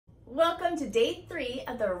Welcome to day 3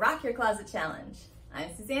 of the Rock Your Closet Challenge. I'm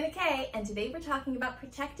Suzanna Kaye, and today we're talking about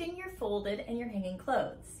protecting your folded and your hanging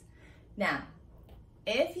clothes. Now,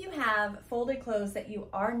 if you have folded clothes that you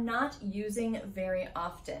are not using very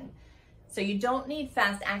often, so you don't need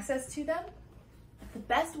fast access to them, the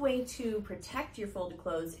best way to protect your folded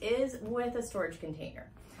clothes is with a storage container.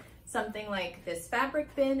 Something like this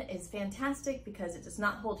fabric bin is fantastic because it does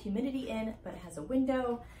not hold humidity in, but it has a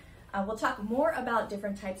window. We'll talk more about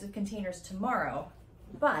different types of containers tomorrow,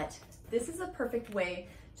 but this is a perfect way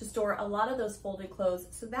to store a lot of those folded clothes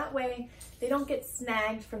so that way they don't get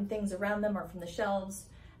snagged from things around them or from the shelves,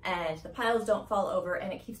 and the piles don't fall over,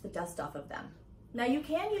 and it keeps the dust off of them. Now you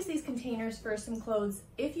can use these containers for some clothes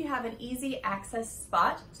if you have an easy access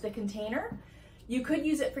spot to the container. You could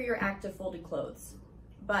use it for your active folded clothes.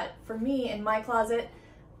 But for me, in my closet,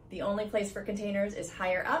 the only place for containers is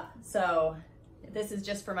higher up, so this is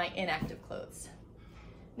just for my inactive clothes.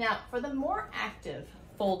 Now, for the more active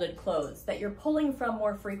folded clothes that you're pulling from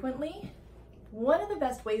more frequently, one of the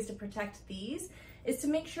best ways to protect these is to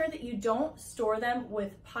make sure that you don't store them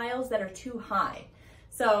with piles that are too high.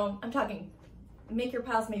 So I'm talking, make your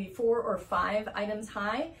piles maybe 4 or 5 items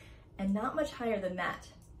high and not much higher than that.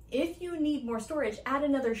 If you need more storage, add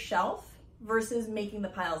another shelf versus making the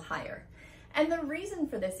piles higher. And the reason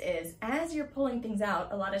for this is, as you're pulling things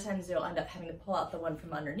out, a lot of times you'll end up having to pull out the one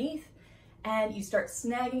from underneath, and you start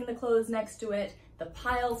snagging the clothes next to it. The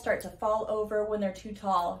piles start to fall over when they're too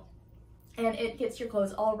tall, and it gets your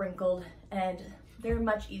clothes all wrinkled, and they're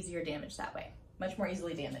much easier damaged that way, much more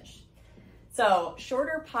easily damaged. So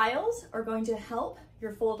shorter piles are going to help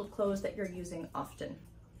your folded clothes that you're using often.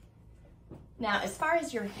 Now, as far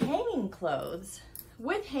as your hanging clothes,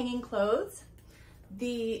 with hanging clothes,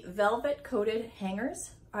 the velvet coated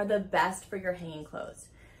hangers are the best for your hanging clothes.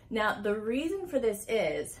 Now, the reason for this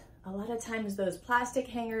is a lot of times those plastic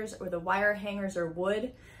hangers or the wire hangers or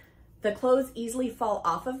wood, the clothes easily fall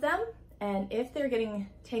off of them. And if they're getting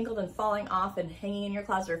tangled and falling off and hanging in your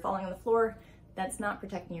closet or falling on the floor, that's not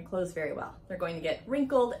protecting your clothes very well. They're going to get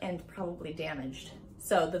wrinkled and probably damaged.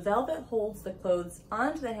 So the velvet holds the clothes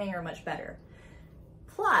onto the hanger much better.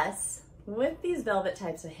 Plus, with these velvet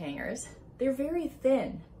types of hangers, they're very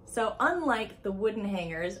thin. So unlike the wooden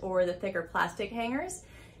hangers or the thicker plastic hangers,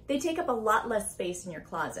 they take up a lot less space in your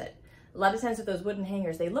closet. A lot of times with those wooden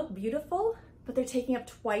hangers, they look beautiful, but they're taking up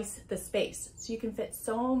twice the space. So you can fit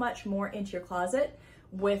so much more into your closet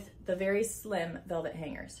with the very slim velvet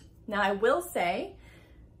hangers. Now I will say,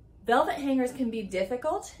 velvet hangers can be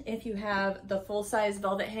difficult if you have the full-size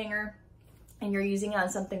velvet hanger and you're using it on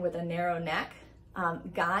something with a narrow neck.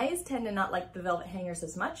 Guys tend to not like the velvet hangers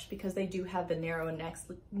as much because they do have the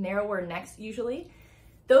narrower necks usually.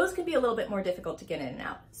 Those can be a little bit more difficult to get in and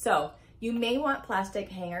out. So you may want plastic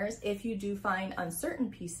hangers if you do find on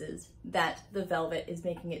certain pieces that the velvet is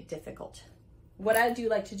making it difficult. What I do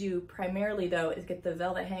like to do primarily though is get the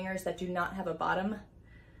velvet hangers that do not have a bottom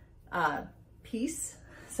piece,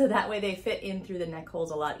 so that way they fit in through the neck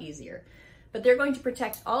holes a lot easier. But they're going to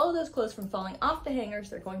protect all of those clothes from falling off the hangers,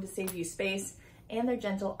 they're going to save you space, and they're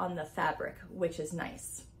gentle on the fabric, which is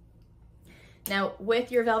nice. Now,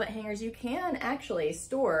 with your velvet hangers, you can actually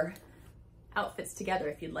store outfits together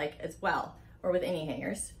if you'd like as well, or with any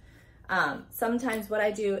hangers. Sometimes what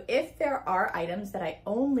I do, if there are items that I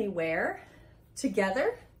only wear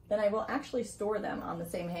together, then I will actually store them on the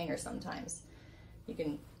same hanger sometimes. You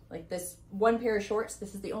can, like this one pair of shorts,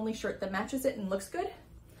 this is the only shirt that matches it and looks good.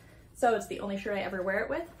 So it's the only shirt I ever wear it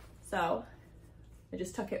with. So I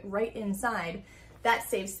just tuck it right inside. That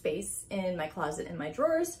saves space in my closet and my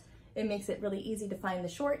drawers. It makes it really easy to find the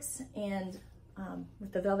shorts, and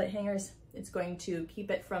with the velvet hangers, it's going to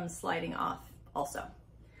keep it from sliding off also.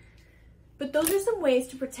 But those are some ways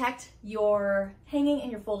to protect your hanging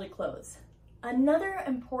and your folded clothes. Another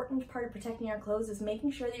important part of protecting your clothes is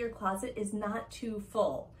making sure that your closet is not too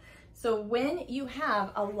full. So when you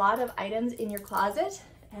have a lot of items in your closet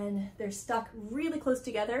and they're stuck really close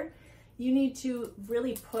together, you need to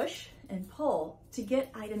really push and pull to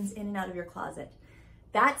get items in and out of your closet.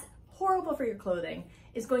 That's horrible for your clothing.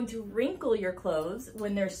 It's going to wrinkle your clothes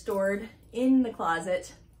when they're stored in the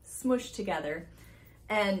closet, smushed together.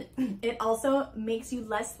 And it also makes you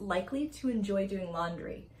less likely to enjoy doing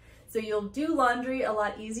laundry. So you'll do laundry a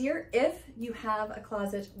lot easier if you have a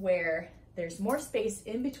closet where there's more space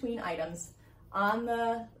in between items on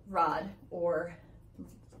the rod, or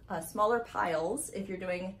smaller piles if you're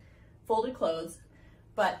doing folded clothes.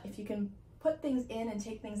 But if you can put things in and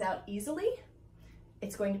take things out easily,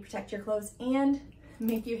 it's going to protect your clothes and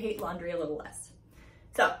make you hate laundry a little less.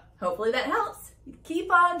 So hopefully that helps.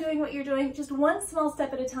 Keep on doing what you're doing, just one small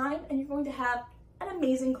step at a time, and you're going to have an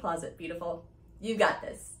amazing closet, beautiful. You got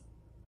this.